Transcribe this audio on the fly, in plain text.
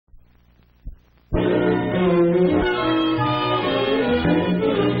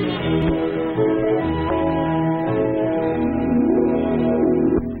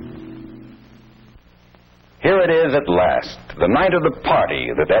The night of the party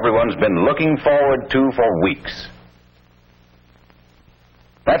that everyone's been looking forward to for weeks.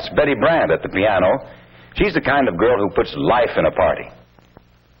 That's Betty Brand at the piano. She's the kind of girl who puts life in a party.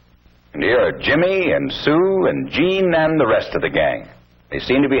 And here are Jimmy and Sue and Jean and the rest of the gang. They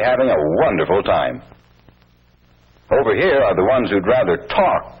seem to be having a wonderful time. Over here are the ones who'd rather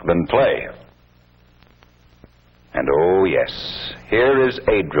talk than play. And oh yes, here is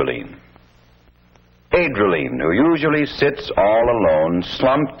Adrelene. Adrelene, who usually sits all alone,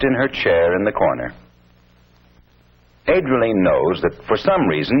 slumped in her chair in the corner. Adrelene knows that for some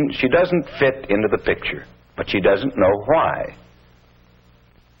reason she doesn't fit into the picture, but she doesn't know why.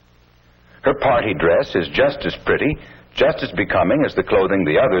 Her party dress is just as pretty, just as becoming as the clothing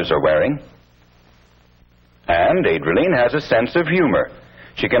the others are wearing. And Adrelene has a sense of humor.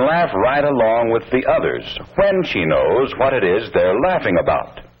 She can laugh right along with the others when she knows what it is they're laughing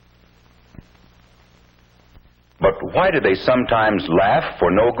about. But why do they sometimes laugh for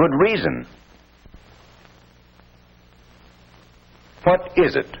no good reason? What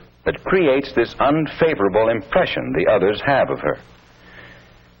is it that creates this unfavorable impression the others have of her?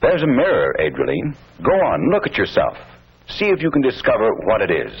 There's a mirror, Adrelene. Go on, look at yourself. See if you can discover what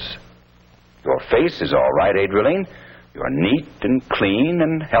it is. Your face is all right, Adrelene. You're neat and clean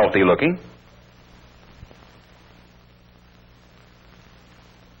and healthy looking.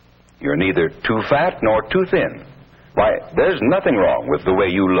 You're neither too fat nor too thin. Why, there's nothing wrong with the way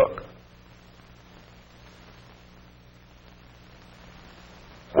you look.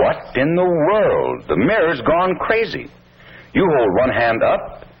 What in the world? The mirror's gone crazy. You hold one hand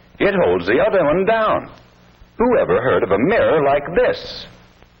up, it holds the other one down. Who ever heard of a mirror like this?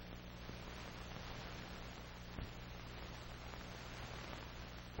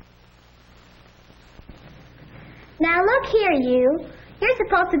 Now look here, you. You're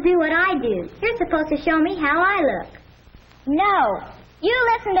supposed to do what I do. You're supposed to show me how I look. No, you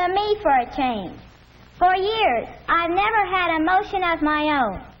listen to me for a change. For years, I've never had a motion of my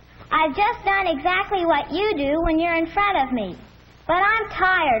own. I've just done exactly what you do when you're in front of me. But I'm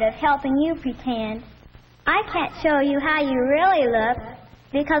tired of helping you pretend. I can't show you how you really look,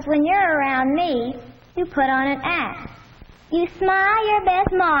 because when you're around me, you put on an act. You smile your best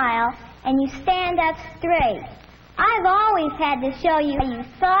smile, and you stand up straight. I've always had to show you how you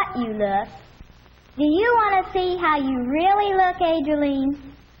thought you looked. Do you want to see how you really look, Adrelene?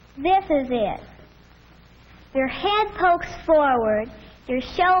 This is it. Your head pokes forward, your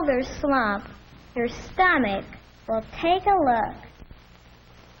shoulders slump, your stomach. Well, take a look.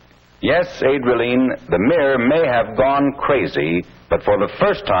 Yes, Adrelene, the mirror may have gone crazy, but for the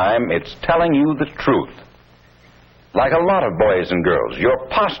first time, it's telling you the truth. Like a lot of boys and girls, your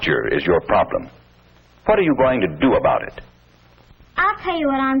posture is your problem. What are you going to do about it? I'll tell you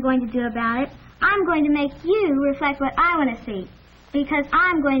what I'm going to do about it. I'm going to make you reflect what I want to see, because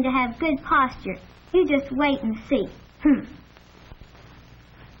I'm going to have good posture. You just wait and see.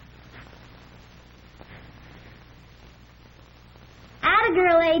 Atta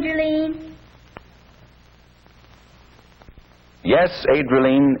girl, Adrelene. Yes,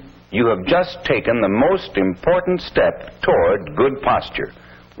 Adrelene, you have just taken the most important step toward good posture,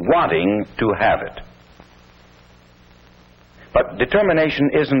 wanting to have it. But determination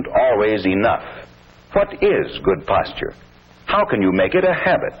isn't always enough. What is good posture? How can you make it a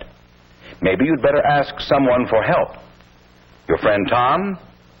habit? Maybe you'd better ask someone for help. Your friend Tom?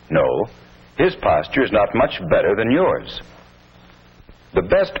 No, his posture is not much better than yours. The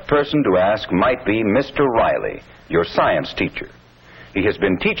best person to ask might be Mr. Riley, your science teacher. He has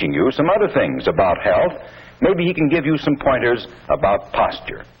been teaching you some other things about health. Maybe he can give you some pointers about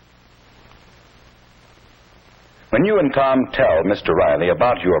posture. When you and Tom tell Mr. Riley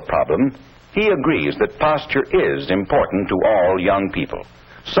about your problem, he agrees that posture is important to all young people.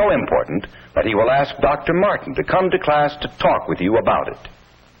 So important that he will ask Dr. Martin to come to class to talk with you about it.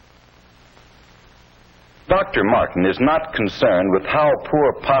 Dr. Martin is not concerned with how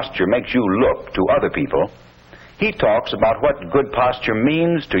poor posture makes you look to other people. He talks about what good posture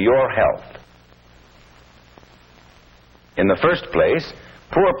means to your health. In the first place,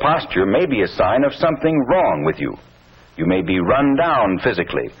 poor posture may be a sign of something wrong with you. You may be run down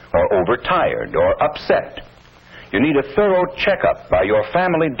physically, or overtired, or upset. You need a thorough checkup by your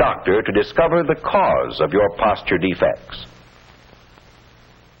family doctor to discover the cause of your posture defects.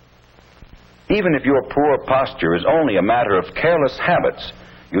 Even if your poor posture is only a matter of careless habits,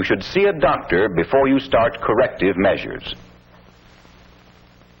 you should see a doctor before you start corrective measures.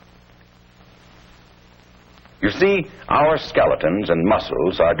 You see, our skeletons and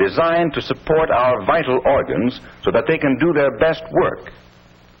muscles are designed to support our vital organs so that they can do their best work.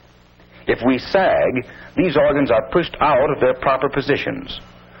 If we sag, these organs are pushed out of their proper positions.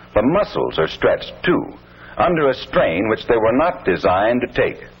 The muscles are stretched, too, under a strain which they were not designed to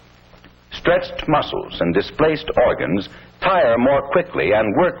take. Stretched muscles and displaced organs tire more quickly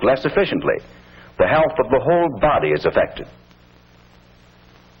and work less efficiently. The health of the whole body is affected.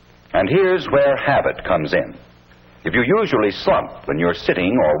 And here's where habit comes in. If you usually slump when you're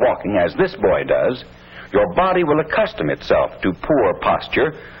sitting or walking, as this boy does, your body will accustom itself to poor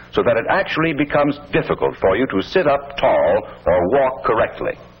posture so that it actually becomes difficult for you to sit up tall or walk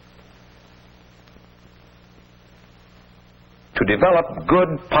correctly. To develop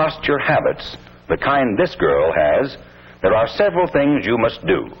good posture habits, the kind this girl has, there are several things you must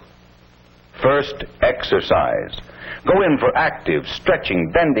do. First, exercise. Go in for active, stretching,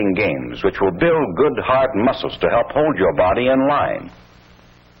 bending games which will build good, hard muscles to help hold your body in line.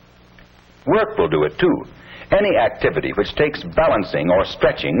 Work will do it, too. Any activity which takes balancing or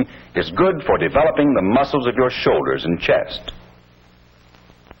stretching is good for developing the muscles of your shoulders and chest.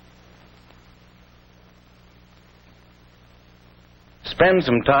 Spend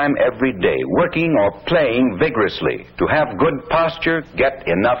some time every day working or playing vigorously. To have good posture, get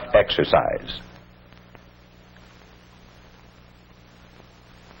enough exercise.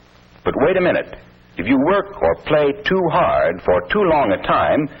 But wait a minute. If you work or play too hard for too long a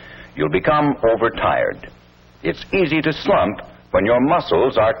time, you'll become overtired. It's easy to slump when your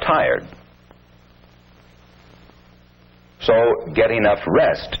muscles are tired. So get enough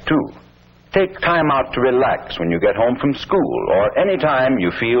rest, too. Take time out to relax when you get home from school or any time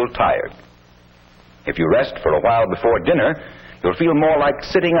you feel tired. If you rest for a while before dinner, you'll feel more like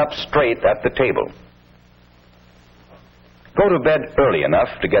sitting up straight at the table. Go to bed early enough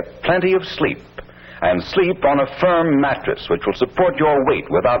to get plenty of sleep, and sleep on a firm mattress which will support your weight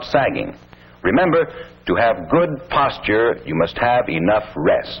without sagging. Remember, to have good posture, you must have enough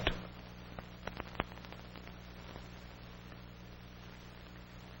rest.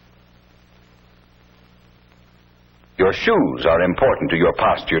 Your shoes are important to your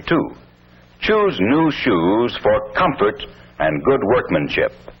posture, too. Choose new shoes for comfort and good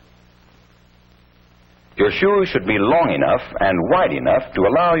workmanship. Your shoes should be long enough and wide enough to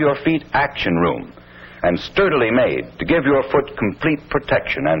allow your feet action room and sturdily made to give your foot complete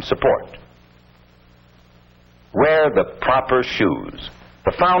protection and support. Wear the proper shoes.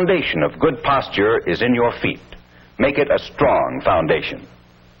 The foundation of good posture is in your feet. Make it a strong foundation.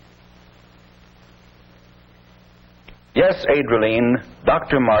 Yes, Adrelene,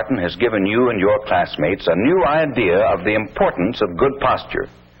 Dr. Martin has given you and your classmates a new idea of the importance of good posture.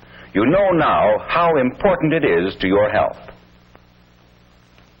 You know now how important it is to your health.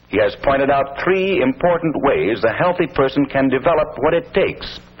 He has pointed out 3 important ways a healthy person can develop what it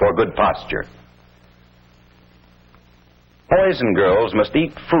takes for good posture. Boys and girls must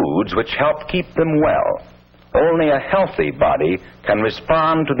eat foods which help keep them well. Only a healthy body can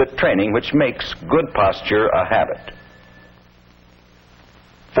respond to the training which makes good posture a habit.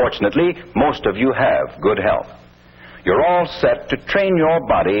 Fortunately, most of you have good health. You're all set to train your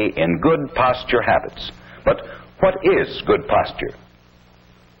body in good posture habits. But what is good posture?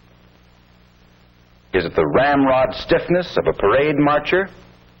 Is it the ramrod stiffness of a parade marcher?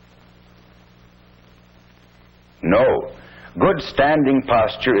 No. Good standing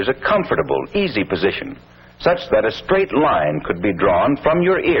posture is a comfortable, easy position, such that a straight line could be drawn from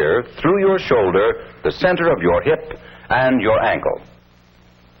your ear, through your shoulder, the center of your hip, and your ankle.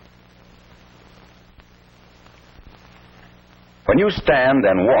 When you stand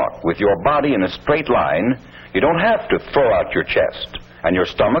and walk with your body in a straight line, you don't have to throw out your chest, and your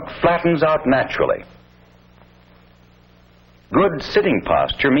stomach flattens out naturally. Good sitting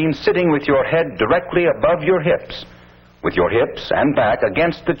posture means sitting with your head directly above your hips, with your hips and back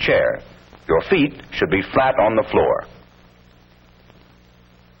against the chair. Your feet should be flat on the floor.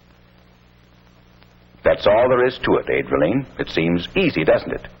 That's all there is to it, Adrelene. It seems easy,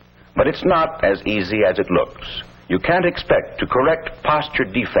 doesn't it? But it's not as easy as it looks. You can't expect to correct posture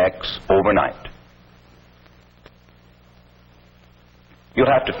defects overnight.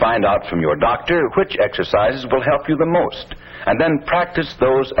 You'll have to find out from your doctor which exercises will help you the most, and then practice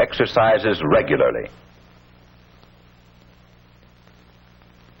those exercises regularly.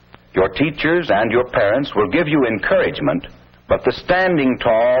 Your teachers and your parents will give you encouragement, but the standing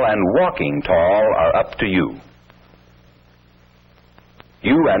tall and walking tall are up to you.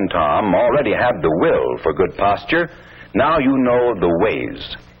 You and Tom already have the will for good posture. Now you know the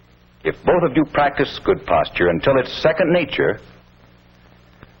ways. If both of you practice good posture until it's second nature,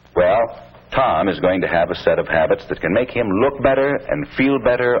 well, Tom is going to have a set of habits that can make him look better and feel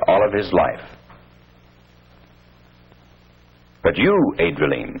better all of his life. But you,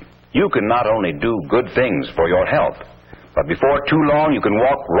 Adrelene, You can not only do good things for your health, but before too long you can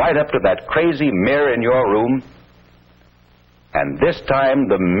walk right up to that crazy mirror in your room, and this time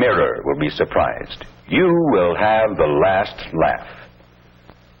the mirror will be surprised. You will have the last laugh.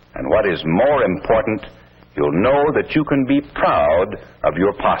 And what is more important, you'll know that you can be proud of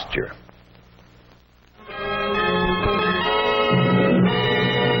your posture.